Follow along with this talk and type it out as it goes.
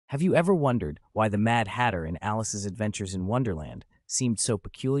Have you ever wondered why the Mad Hatter in Alice's Adventures in Wonderland seemed so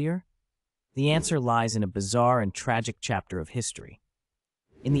peculiar? The answer lies in a bizarre and tragic chapter of history.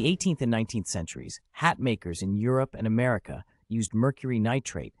 In the 18th and 19th centuries, hat makers in Europe and America used mercury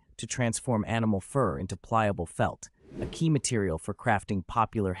nitrate to transform animal fur into pliable felt, a key material for crafting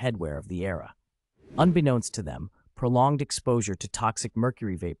popular headwear of the era. Unbeknownst to them, prolonged exposure to toxic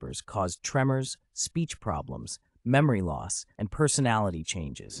mercury vapors caused tremors, speech problems, memory loss, and personality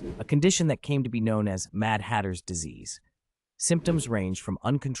changes, a condition that came to be known as Mad Hatter's disease. Symptoms ranged from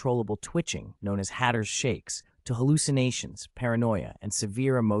uncontrollable twitching, known as Hatter's shakes, to hallucinations, paranoia, and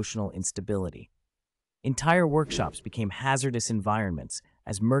severe emotional instability. Entire workshops became hazardous environments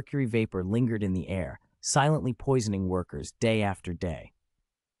as mercury vapor lingered in the air, silently poisoning workers day after day.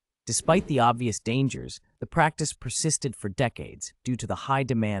 Despite the obvious dangers, the practice persisted for decades due to the high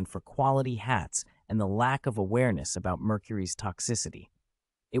demand for quality hats and the lack of awareness about mercury's toxicity.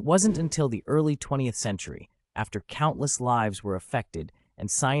 It wasn't until the early 20th century, after countless lives were affected and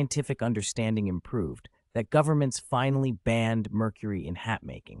scientific understanding improved, that governments finally banned mercury in hat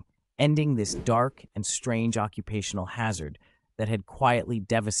making, ending this dark and strange occupational hazard that had quietly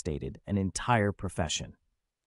devastated an entire profession.